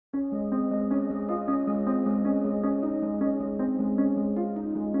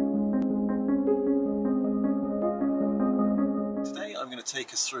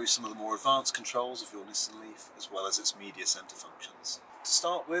take us through some of the more advanced controls of your Nissan Leaf, as well as its media centre functions. To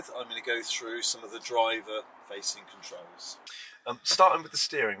start with, I'm going to go through some of the driver-facing controls. Starting with the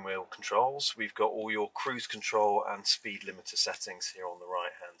steering wheel controls, we've got all your cruise control and speed limiter settings here on the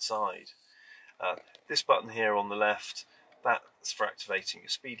right-hand side. This button here on the left, that's for activating your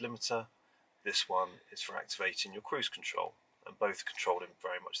speed limiter. This one is for activating your cruise control, and both are controlled in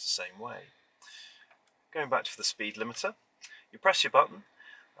very much the same way. Going back to the speed limiter, you press your button,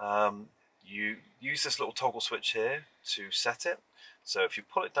 you use this little toggle switch here to set it. So if you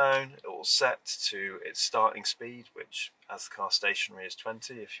pull it down, it will set to its starting speed, which as the car stationary is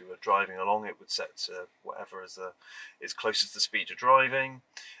 20. If you were driving along, it would set to whatever is closest to the speed you're driving.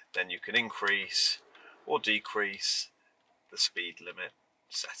 Then you can increase or decrease the speed limit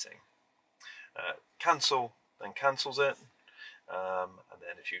setting. Cancel then cancels it, and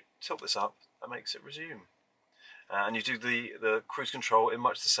then if you tilt this up, that makes it resume. And you do the cruise control in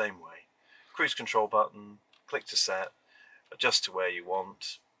much the same way. Cruise control button, click to set, adjust to where you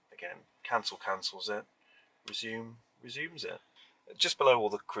want. Again, cancel cancels it, resume resumes it. Just below all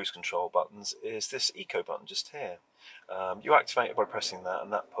the cruise control buttons is this eco button just here. You activate it by pressing that,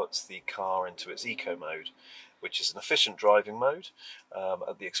 and that puts the car into its eco mode, which is an efficient driving mode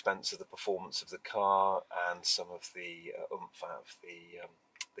at the expense of the performance of the car and some of the oomph out of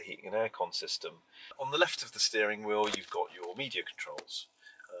the heating and aircon system. On the left of the steering wheel, you've got your media controls.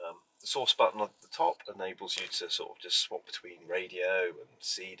 The source button at the top enables you to sort of just swap between radio and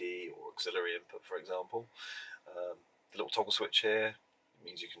CD or auxiliary input, for example. The little toggle switch here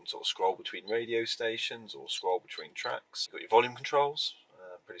means you can sort of scroll between radio stations or scroll between tracks. You've got your volume controls,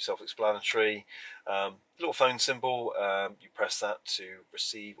 pretty self-explanatory. Little phone symbol, you press that to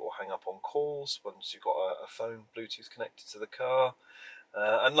receive or hang up on calls once you've got a phone Bluetooth connected to the car.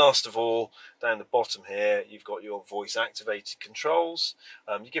 And last of all, down the bottom here, you've got your voice activated controls.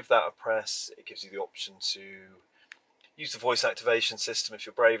 You give that a press, it gives you the option to use the voice activation system if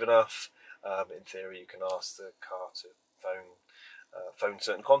you're brave enough. In theory, you can ask the car to phone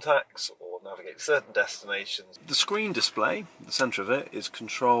certain contacts or navigate to certain destinations. The screen display, the centre of it, is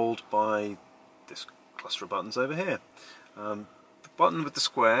controlled by this cluster of buttons over here. The button with the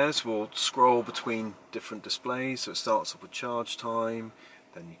squares will scroll between different displays, so it starts off with charge time,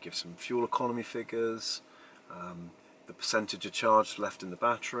 then you give some fuel economy figures, the percentage of charge left in the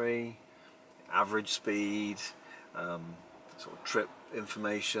battery, average speed, sort of trip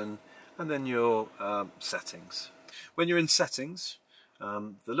information, and then your settings. When you're in settings,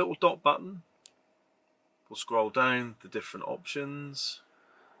 the little dot button will scroll down the different options.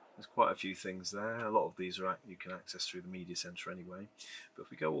 There's quite a few things there. A lot of these you can access through the media center anyway. But if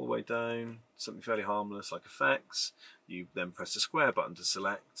we go all the way down, something fairly harmless like effects, you then press the square button to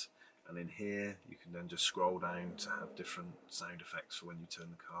select, and in here you can then just scroll down to have different sound effects for when you turn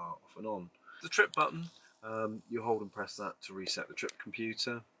the car off and on. The trip button, you hold and press that to reset the trip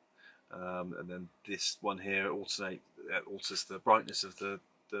computer. And then this one here alters the brightness of the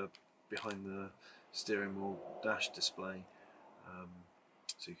behind the steering wheel dash display,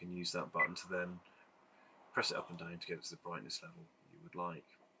 so you can use that button to then press it up and down to get it to the brightness level you would like.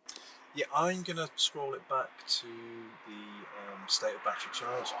 Yeah, I'm going to scroll it back to the state of battery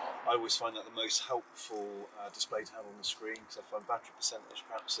charge. I always find that the most helpful display to have on the screen, because I find battery percentage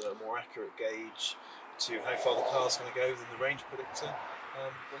perhaps a more accurate gauge to how far the car's going to go than the range predictor.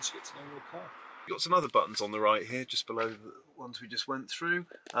 Once you get to know your car. You've got some other buttons on the right here, just below the ones we just went through.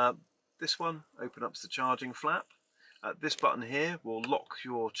 This one opens up the charging flap. This button here will lock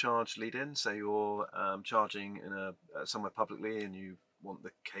your charge lead in, say you're charging in somewhere publicly and you want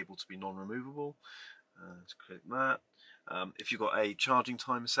the cable to be non-removable. Just click that. If you've got a charging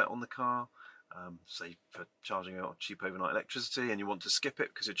timer set on the car, say for charging out cheap overnight electricity and you want to skip it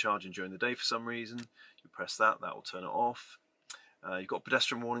because you're charging during the day for some reason, you press that, that will turn it off. You've got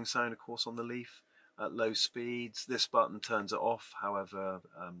pedestrian warning sign, of course, on the Leaf. At low speeds, this button turns it off, however,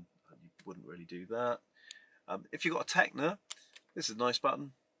 you wouldn't really do that. If you've got a Techna, this is a nice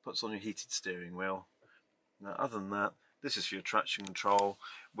button, puts on your heated steering wheel. Now, other than that, this is for your traction control,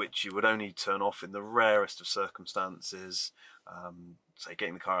 which you would only turn off in the rarest of circumstances, say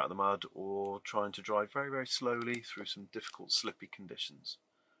getting the car out of the mud or trying to drive very, very slowly through some difficult slippy conditions.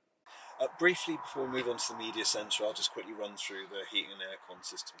 Briefly, before we move on to the media center, I'll just quickly run through the heating and aircon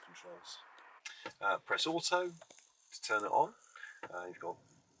system controls. Press auto to turn it on. You've got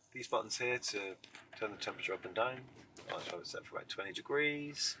these buttons here to turn the temperature up and down. I've got it set for about 20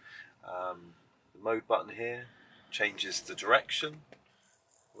 degrees. The mode button here changes the direction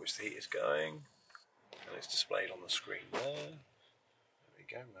which the heat is going, and it's displayed on the screen there. There we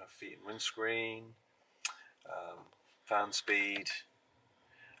go, we have feet and windscreen, fan speed,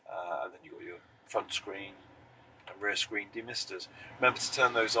 and then you've got your front screen and rear screen demisters. Remember to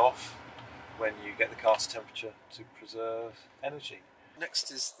turn those off when you get the car to temperature to preserve energy.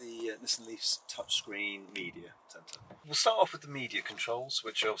 Next is the Nissan Leaf's touchscreen media centre. We'll start off with the media controls,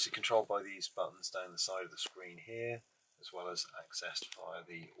 which are obviously controlled by these buttons down the side of the screen here, as well as accessed via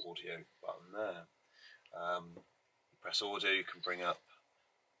the audio button there. You press audio, you can bring up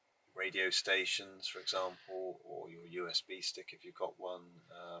radio stations, for example, or your USB stick if you've got one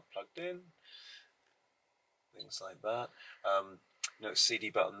plugged in, things like that. Notice CD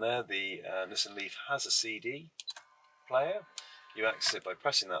button there. The Nissan Leaf has a CD player. You access it by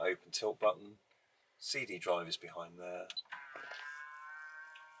pressing that open tilt button. CD drive is behind there.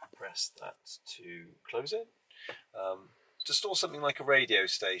 Press that to close it. To store something like a radio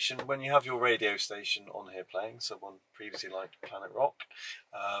station, when you have your radio station on here playing, someone previously liked Planet Rock,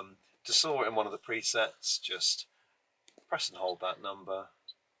 to store it in one of the presets, just press and hold that number,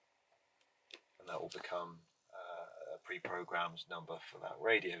 and that will become a pre-programmed number for that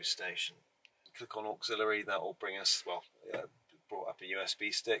radio station. Click on auxiliary, that will bring us, well, brought up a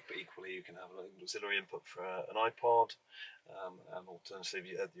USB stick, but equally you can have an auxiliary input for an iPod, and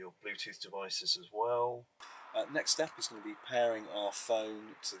alternatively your Bluetooth devices as well. Next step is going to be pairing our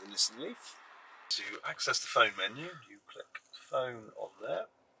phone to the Nissan Leaf. To access the phone menu, you click phone on there.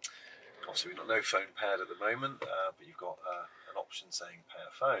 Obviously we've got no phone paired at the moment, but you've got an option saying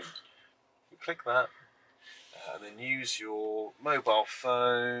pair phone. You click that, and then use your mobile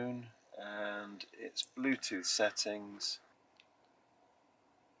phone and its Bluetooth settings.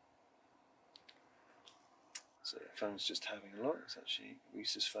 So the phone's just having a look. It's actually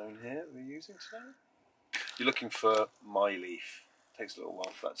Reese's phone here we're using today. You're looking for My Leaf. It takes a little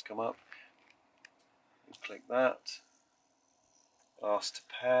while for that to come up. You click that. Ask to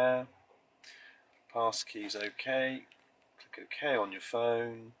pair. Passkey is OK. Click OK on your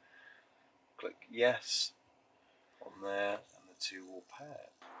phone. Click Yes on there, and the two will pair.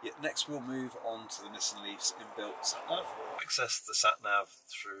 Next we'll move on to the Nissan Leaf's inbuilt sat-nav. Access the sat-nav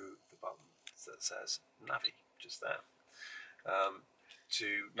through the button that says Navi, just there.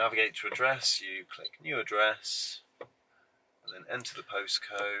 To navigate to address, you click New Address, and then enter the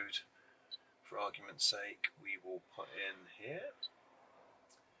postcode. For argument's sake, we will put in here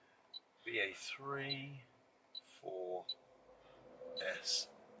BA3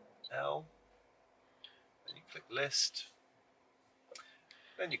 4SL. Then you click List.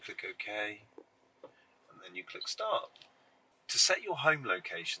 Then you click OK, and then you click Start. To set your home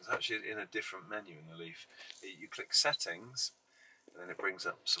locations, actually in a different menu in the Leaf, you click Settings, and then it brings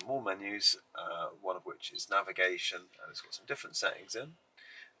up some more menus, one of which is Navigation, and it's got some different settings in.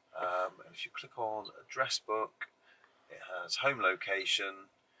 And if you click on Address Book, it has Home Location,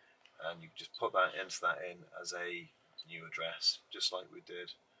 and you just put that into that in as a new address, just like we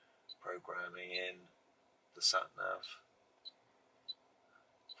did programming in the sat-nav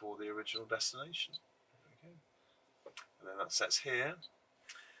for the original destination. Okay. And then that sets here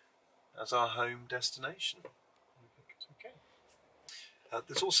as our home destination. Okay.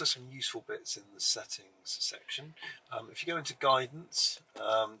 There's also some useful bits in the settings section. If you go into guidance,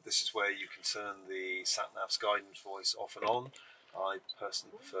 this is where you can turn the sat-nav's guidance voice off and on. I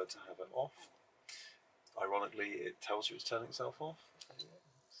personally prefer to have it off. Ironically, it tells you it's turning itself off.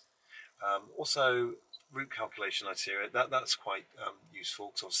 Also, route calculation criteria, that's quite useful,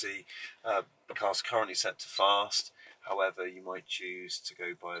 because obviously the car's currently set to fast. However, you might choose to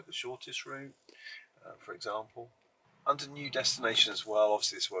go by the shortest route, for example. Under new destination as well,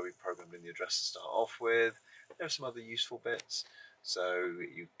 obviously this is where we programmed in the address to start off with. There are some other useful bits. So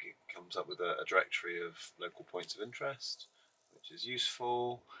it comes up with a directory of local points of interest, which is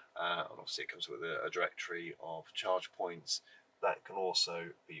useful. And obviously it comes with a directory of charge points. That can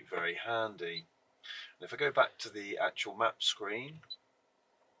also be very handy. And if I go back to the actual map screen,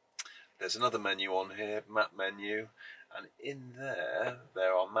 there's another menu on here, map menu, and in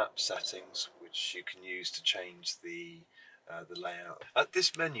there are map settings which you can use to change the layout.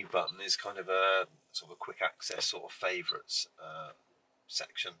 This menu button is kind of a sort of a quick access sort of favourites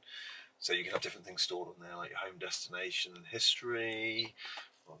section. So you can have different things stored on there, like your home destination and history,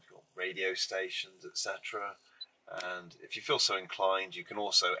 or you've got radio stations, etc. And if you feel so inclined, you can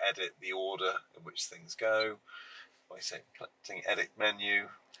also edit the order in which things go by saying clicking edit menu.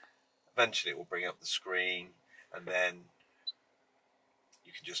 Eventually it will bring up the screen, and then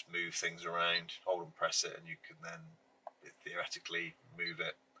you can just move things around, hold and press it, and you can then theoretically move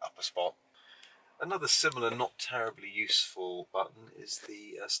it up a spot. Another similar, not terribly useful button is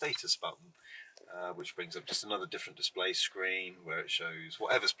the status button. which brings up just another different display screen where it shows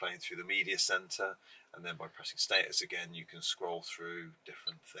whatever's playing through the media center, and then by pressing status again you can scroll through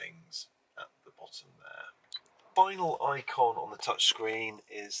different things at the bottom there. Final icon on the touch screen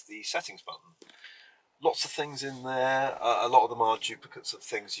is the settings button. Lots of things in there. A lot of them are duplicates of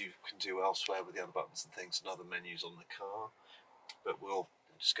things you can do elsewhere with the other buttons and things and other menus on the car, but we'll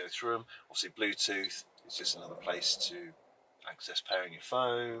just go through them. Obviously Bluetooth is just another place to access pairing your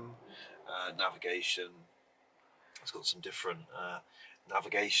phone. Navigation, it's got some different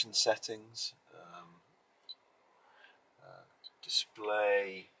navigation settings.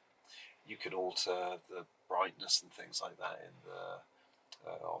 Display, you can alter the brightness and things like that in the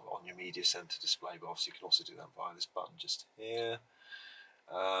on your media center display, but obviously you can also do that via this button just here.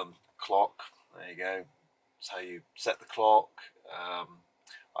 Clock, there you go, that's how you set the clock.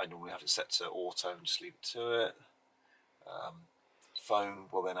 I normally have it set to auto and just leave it to it. Phone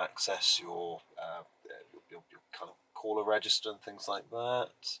will then access your kind of caller register and things like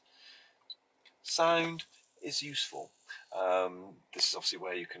that. Sound is useful. This is obviously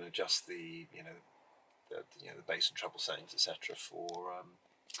where you can adjust the the bass and treble settings, etc. for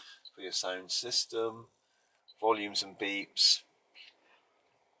your sound system. Volumes and beeps,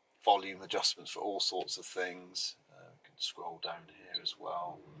 volume adjustments for all sorts of things. You can scroll down here as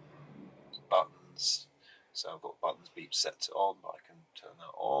well. Buttons. So I've got buttons beep set to on, but I can turn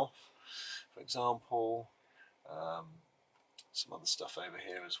that off, for example. Some other stuff over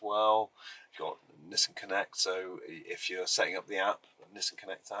here as well. You've got Nissan Connect, so if you're setting up the app, the Nissan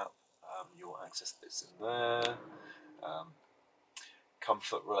Connect app, you'll access this in there.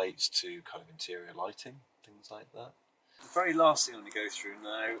 Comfort relates to kind of interior lighting, things like that. The very last thing I'm going to go through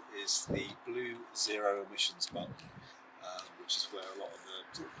now is the blue zero emissions button, which is where a lot of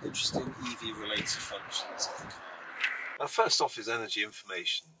the interesting EV related functions of the car. First off is energy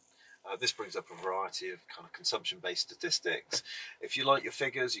information. This brings up a variety of kind of consumption-based statistics. If you like your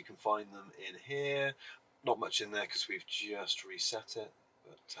figures, you can find them in here. Not much in there because we've just reset it,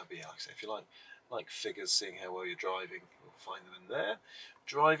 but yeah, like I say, if you like figures, seeing how well you're driving, you'll find them in there.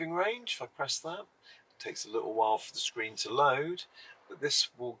 Driving range, if I press that, it takes a little while for the screen to load, but this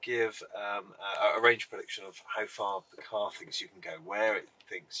will give a range prediction of how far the car thinks you can go, where it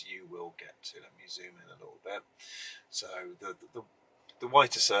thinks you will get to. Let me zoom in a little bit. So the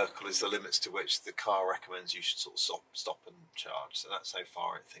whiter circle is the limits to which the car recommends you should sort of stop and charge. So that's how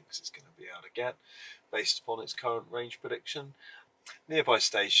far it thinks it's going to be able to get based upon its current range prediction. Nearby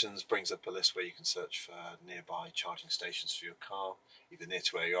stations brings up a list where you can search for nearby charging stations for your car, either near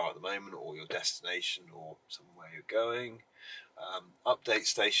to where you are at the moment or your destination or somewhere you're going. Update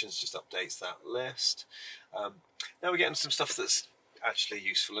stations just updates that list. Now we're getting some stuff that's actually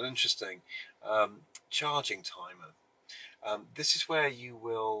useful and interesting. Charging timer. This is where you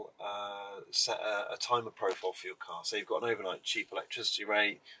will set a timer profile for your car. So you've got an overnight cheap electricity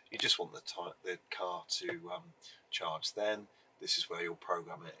rate, you just want the car to charge then. This is where you'll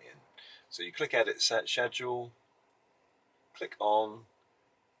program it in. So you click edit set schedule, click on,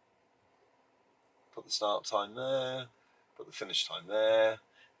 put the start time there, put the finish time there,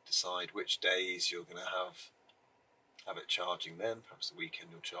 decide which days you're going to have it charging then. Perhaps the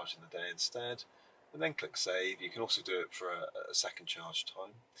weekend you'll charge in the day instead. And then click save. You can also do it for a second charge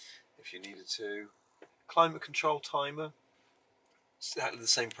time if you needed to. Climate control timer, exactly the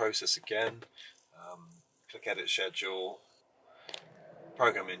same process again. Click edit schedule,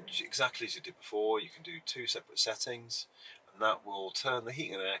 program in exactly as you did before. You can do two separate settings, and that will turn the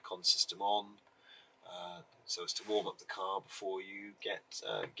heating and aircon system on so as to warm up the car before you get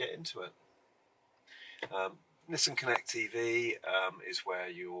into it. Nissan Connect TV is where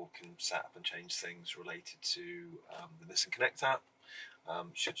you can set up and change things related to the Nissan Connect app,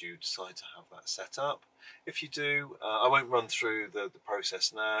 should you decide to have that set up. If you do, I won't run through the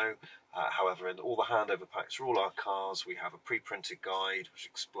process now. However, in all the handover packs for all our cars, we have a pre-printed guide which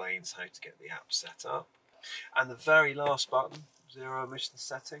explains how to get the app set up. And the very last button, zero emission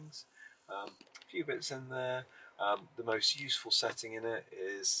settings, a few bits in there. The most useful setting in it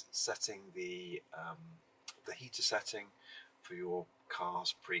is setting the heater setting for your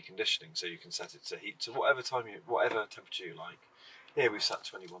car's preconditioning, so you can set it to heat to whatever temperature you like. Here we've set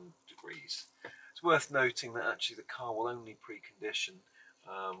 21 degrees. It's worth noting that actually the car will only precondition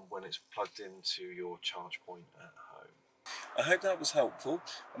when it's plugged into your charge point at home. I hope that was helpful.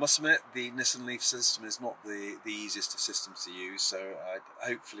 I must admit the Nissan Leaf system is not the easiest of systems to use, so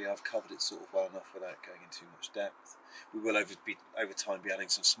hopefully I've covered it sort of well enough without going into too much depth. We will over time be adding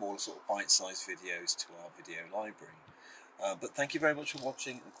some smaller sort of bite-sized videos to our video library. But thank you very much for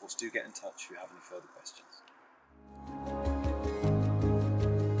watching, and of course do get in touch if you have any further questions.